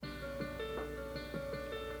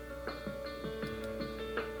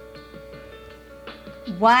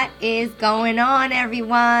What is going on,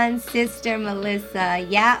 everyone? Sister Melissa.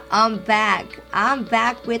 Yeah, I'm back. I'm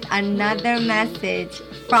back with another message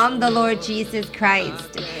from the Lord Jesus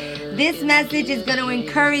Christ. This message is going to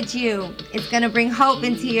encourage you. It's going to bring hope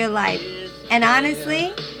into your life. And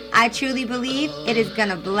honestly, I truly believe it is going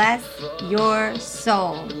to bless your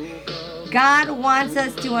soul. God wants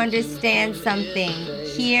us to understand something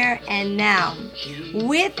here and now.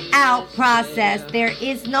 Without process, there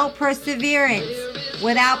is no perseverance.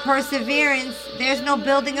 Without perseverance, there's no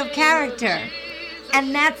building of character.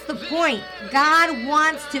 And that's the point. God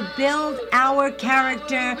wants to build our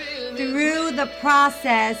character through the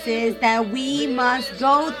processes that we must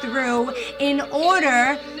go through in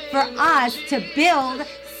order for us to build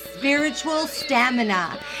spiritual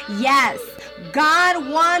stamina. Yes. God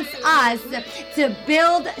wants us to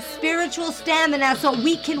build spiritual stamina so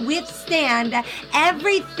we can withstand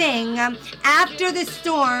everything after the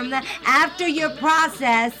storm, after your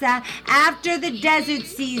process, after the desert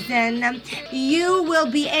season. You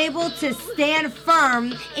will be able to stand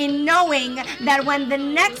firm in knowing that when the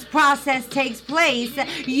next process takes place,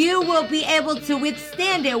 you will be able to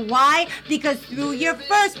withstand it. Why? Because through your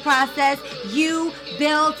first process, you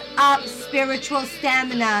built up spiritual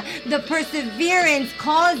stamina. The perseverance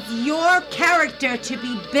caused your character to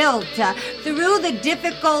be built through the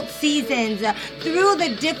difficult seasons, through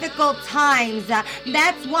the difficult times.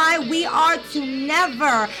 That's why we are to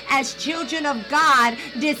never, as children of God,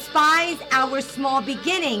 despise our small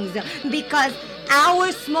beginnings, because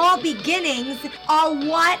our small beginnings are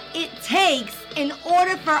what it takes in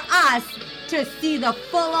order for us to see the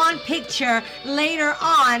full-on picture later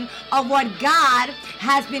on of what God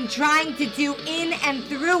has been trying to do in and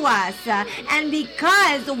through us. And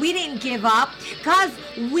because we didn't give up, because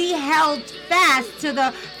we held fast to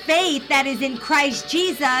the faith that is in Christ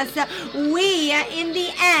Jesus, we, in the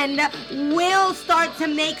end, will start to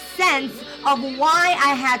make sense of why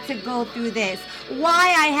I had to go through this,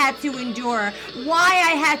 why I had to endure, why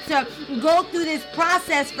I had to go through this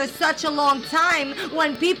process for such a long time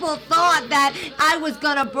when people thought that I was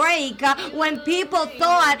gonna break, when people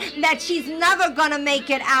thought that she's never gonna make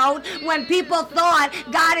it out, when people thought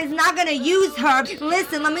God is not gonna use her.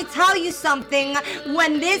 Listen, let me tell you something.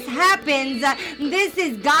 When this happens, this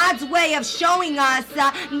is God's way of showing us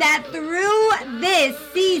that through this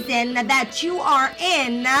season that you are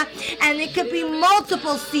in, and it could be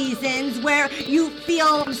multiple seasons where you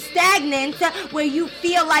feel stagnant, where you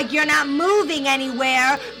feel like you're not moving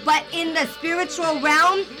anywhere, but in the spiritual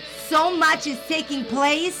realm, so much is taking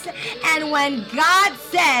place. And when God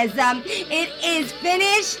says it is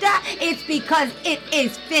finished, it's because it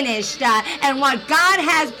is finished. And what God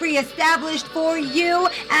has pre-established for you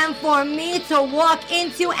and for me to walk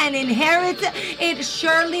into and inherit, it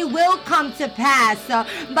surely will come to pass.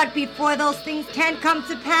 But before those things can come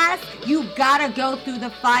to pass, you gotta go through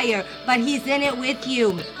the fire. But He's in it with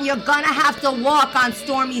you. You're gonna have to walk on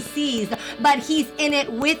stormy seas, but He's in it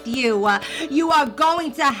with you. You are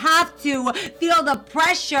going to have to feel the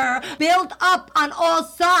pressure build up on all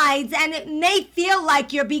sides, and it may feel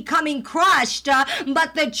like you're becoming crushed,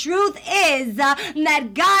 but the truth is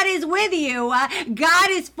that God is with you, God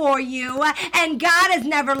is for you, and God has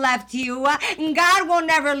never left you. God will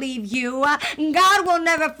never leave you. God will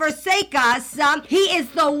never forsake us. He is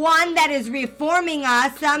the one that is reforming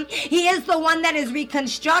us. He is the one that is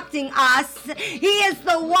reconstructing us. He is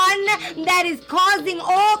the one that is causing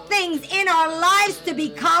all things in our lives to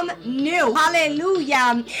become new.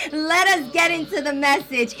 Hallelujah. Let us get into the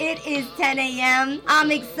message. It is 10 a.m.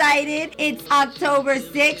 I'm excited. It's October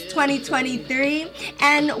 6, 2023,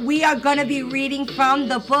 and we are going to be reading from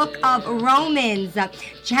the book of Romans,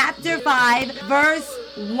 chapter 5, verse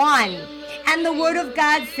 1. And the word of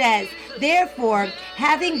God says, "Therefore,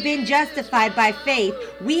 having been justified by faith,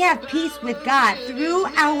 we have peace with God through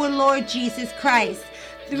our Lord Jesus Christ,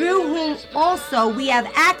 through whom also we have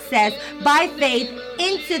access by faith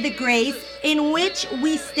into the grace in which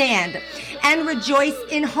we stand, and rejoice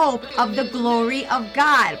in hope of the glory of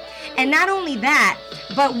God." And not only that,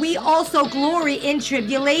 but we also glory in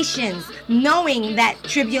tribulations, knowing that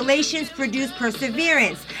tribulations produce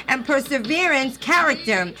perseverance, and perseverance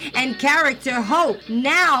character, and character hope.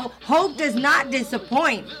 Now, hope does not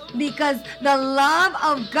disappoint, because the love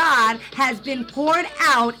of God has been poured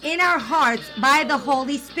out in our hearts by the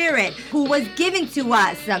Holy Spirit, who was given to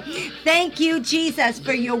us. Thank you, Jesus,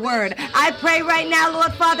 for your word. I pray right now,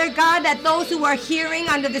 Lord Father God, that those who are hearing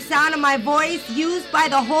under the sound of my voice, used by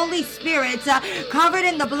the Holy Holy Spirit, covered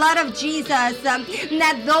in the blood of Jesus,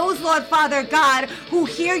 that those, Lord Father God, who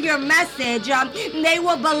hear your message, they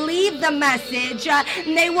will believe the message.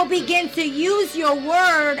 They will begin to use your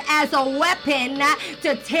word as a weapon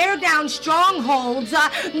to tear down strongholds,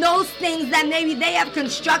 those things that maybe they have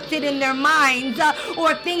constructed in their minds,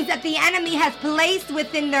 or things that the enemy has placed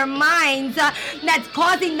within their minds, that's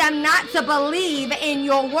causing them not to believe in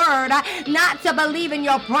your word, not to believe in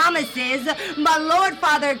your promises. But Lord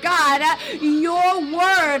Father God, your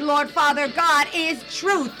word, Lord Father God, is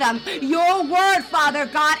truth. Your word, Father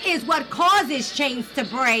God, is what causes chains to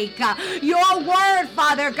break. Your word,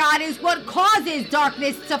 Father God, is what causes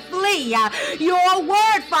darkness to flee. Your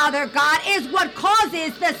word, Father God, is what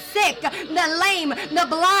causes the sick, the lame, the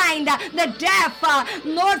blind, the deaf,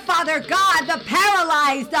 Lord Father God, the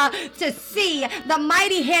paralyzed to see the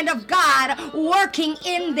mighty hand of God working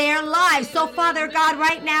in their lives. So Father God,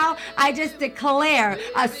 right now, I just declare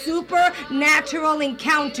a supernatural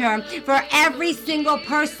encounter for every single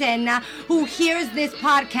person who hears this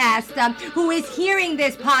podcast, who is hearing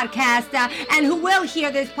this podcast, and who will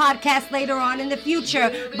hear this podcast later on in the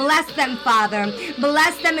future. Bless them, Father.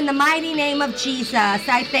 Bless them in the mighty name of Jesus.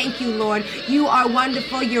 I thank you, Lord. You are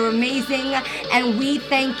wonderful. You're amazing. And we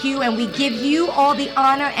thank you and we give you all the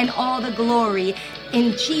honor and all the glory.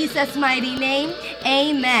 In Jesus' mighty name,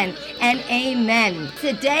 amen and amen.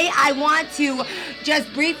 Today, I want to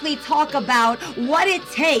just briefly talk about what it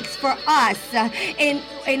takes for us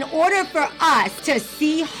in order for us to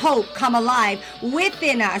see hope come alive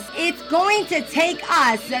within us. It's going to take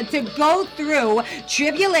us to go through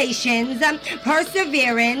tribulations,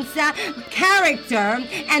 perseverance, character,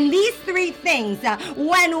 and these three things.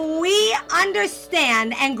 When we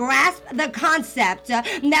understand and grasp the concept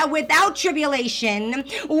that without tribulation,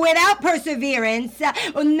 without perseverance,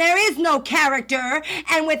 there is no character,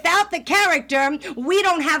 and without the character, we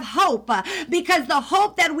don't have hope, because the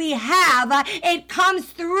hope that we have, it comes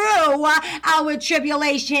through our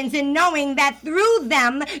tribulations, and knowing that through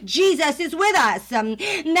them, Jesus is with us,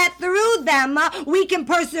 that through them, we can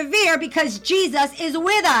persevere because Jesus is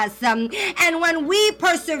with us. And when we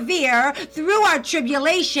persevere through our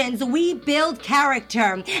tribulations, we build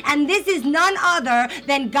character. And this is none other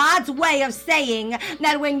than God's way of saying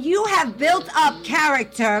that when you have built up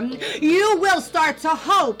character, you will start to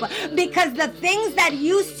hope, because the things that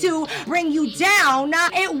used to bring you down,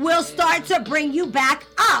 it will start to bring you back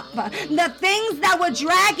up. The things that were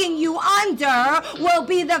dragging you under will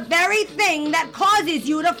be the very thing that causes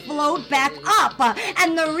you to float back up.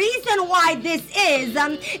 And the reason why this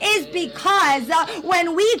is because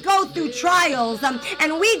when we go through trials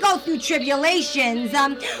and we go through tribulations,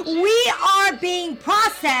 we are being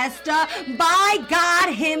processed by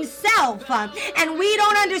God Himself. And we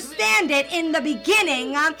don't understand it in the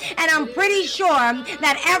beginning. And I'm pretty sure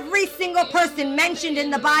that every single person mentioned in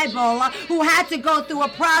the Bible who had to go through a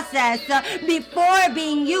process before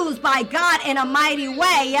being used by God in a mighty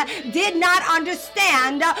way did not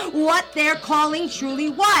understand what their calling truly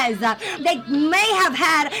was. They may have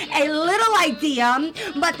had a little idea,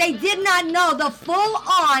 but they did not know the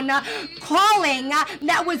full-on calling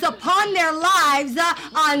that was upon their lives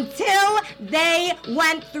until they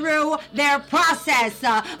went through their process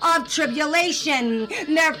of tribulation,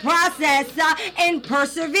 their process in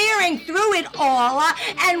persevering through it all.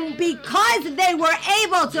 And because they were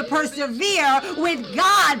able to persevere with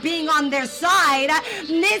God being on their side,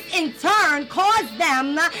 this in turn caused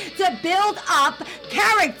them to build up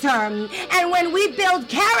character. And when we build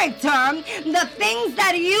character, the things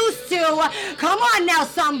that used to, come on now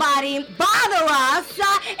somebody, bother us,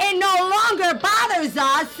 it no longer bothers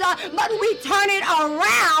us, but we turn it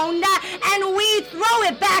around and we throw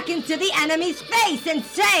it back into the enemy's face and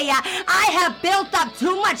say, I have built up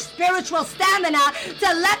too much spiritual stamina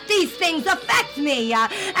to let these things affect me.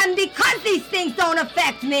 And because these things don't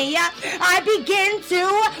affect me, I begin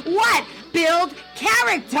to what? Build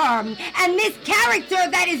character. And this character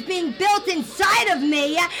that is being built inside of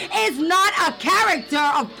me is not a character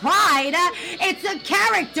of pride. It's a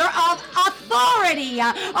character of authority.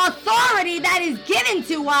 Authority that is given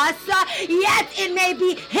to us, yet it may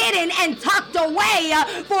be hidden and tucked away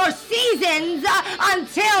for seasons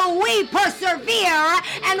until we persevere.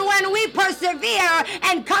 And when we persevere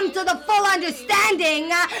and come to the full understanding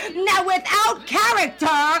that without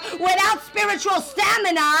character, without spiritual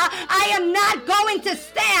stamina, I am not going going to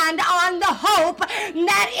stand on the hope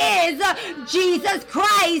that is Jesus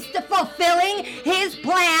Christ fulfilling his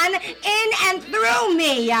plan in and through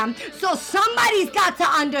me. So somebody's got to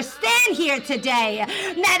understand here today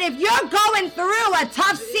that if you're going through a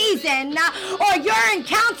tough season or you're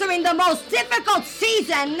encountering the most difficult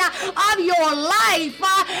season of your life,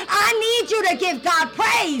 I need you to give God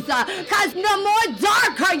praise, because the more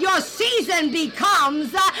darker your season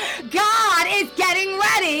becomes, God is getting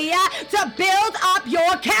ready to build up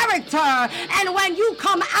your character. And when you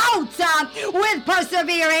come out with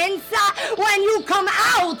perseverance, when you come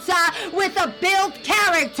out with a built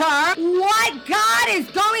character, what God is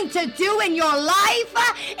going to do in your life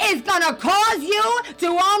is going to cause you to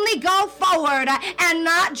only go forward and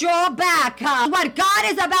not draw back. What God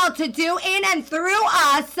is about to do in and through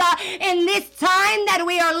us in this time that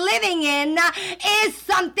we are living in is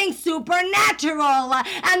something supernatural.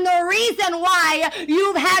 And the reason why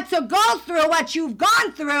you've had to go through what you've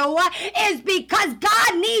gone through is because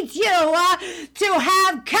God needs you to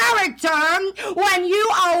have character when you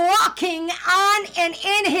are walking on and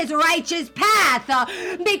in his righteous path,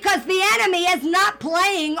 because the enemy is not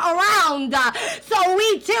playing around. So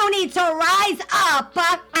we too need to rise up,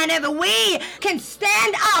 and if we can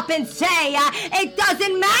stand up and say, it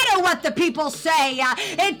doesn't matter what the people say,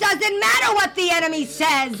 it doesn't matter what the enemy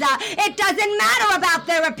says, it doesn't matter about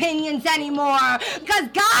their opinions anymore, because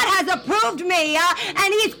God has approved me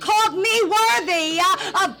and he's called me worthy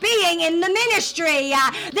of being in the ministry.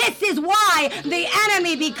 This is why the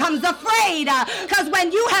enemy becomes afraid, because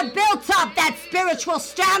when you have built up that spiritual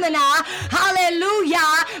stamina,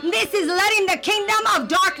 hallelujah, this is letting the kingdom of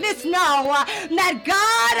darkness know that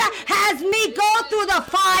God has me go through the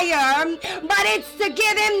fire, but it's to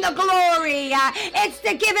give him the glory, it's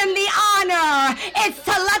to give him the honor, it's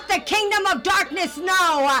to let the kingdom of darkness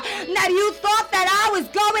know that you thought that I was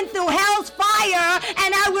going through hell's fire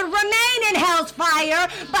and I would remain in hell's fire,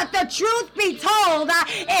 but the truth be told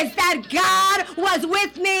is that God was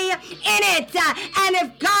with me in it, and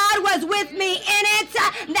if God was with me in it,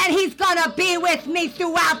 then he's gonna be with me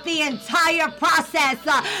throughout the entire process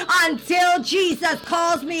until Jesus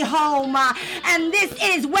calls me home. And this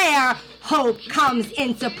is where hope comes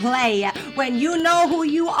into play. When you know who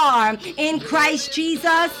you are in Christ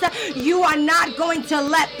Jesus, you are not going to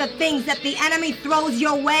let the things that the enemy throws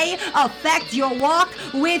your way affect your walk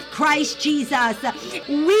with Christ Jesus.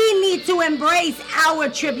 We need to embrace our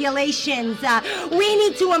tribulations. We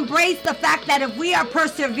need to embrace the fact that if we are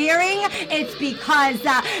persevering, it's because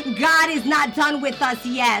God is not done with us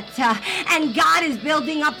yet. And God is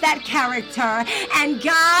building up that character. And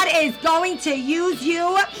God is going to use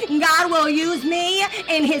you. God will use me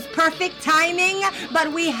in his perfect timing,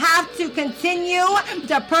 but we have to continue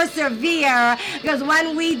to persevere, because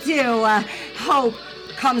when we do, hope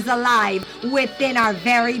comes alive within our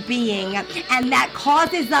very being, and that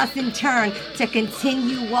causes us in turn to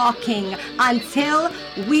continue walking until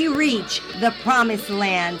we reach the promised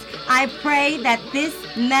land. I pray that this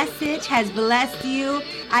message has blessed you.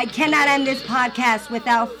 I cannot end this podcast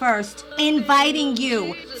without first inviting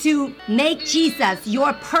you to make Jesus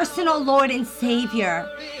your personal Lord and Savior.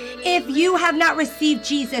 If you have not received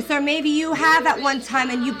Jesus, or maybe you have at one time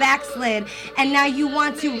and you backslid, and now you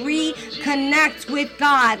want to reconnect with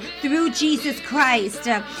God through Jesus Christ,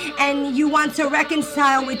 and you want to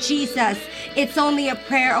reconcile with Jesus, it's only a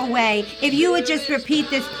prayer away. If you would just repeat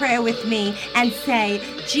this prayer with me and say,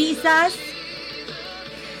 Jesus,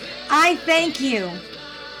 I thank you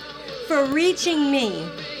for reaching me,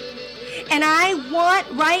 and I want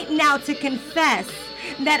right now to confess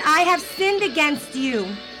that I have sinned against you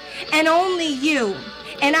and only you,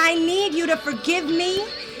 and I need you to forgive me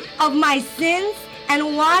of my sins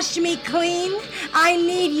and wash me clean. I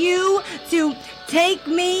need you to take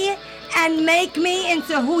me and make me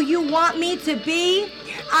into who you want me to be.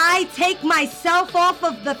 I take myself off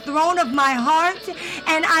of the throne of my heart,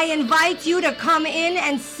 and I invite you to come in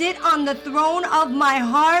and sit on the throne of my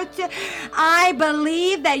heart. I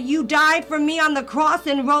believe that you died for me on the cross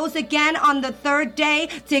and rose again on the third day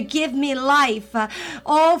to give me life.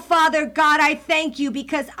 Oh, Father God, I thank you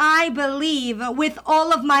because I believe with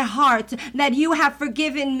all of my heart that you have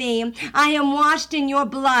forgiven me. I am washed in your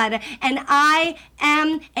blood, and I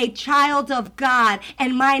am a child of God,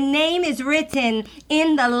 and my name is written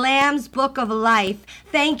in the the Lamb's book of life.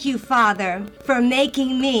 Thank you, Father, for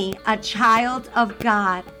making me a child of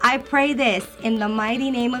God. I pray this in the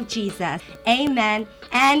mighty name of Jesus. Amen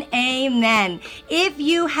and amen. If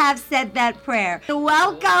you have said that prayer,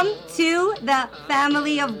 welcome to the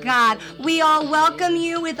family of God. We all welcome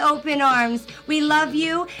you with open arms. We love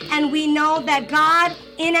you, and we know that God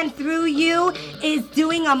in and through you is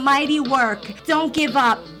doing a mighty work. Don't give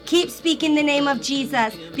up. Keep speaking the name of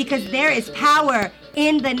Jesus, because there is power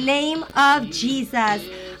in the name of Jesus.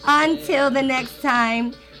 Until the next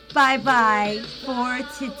time, bye-bye for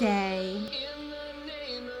today.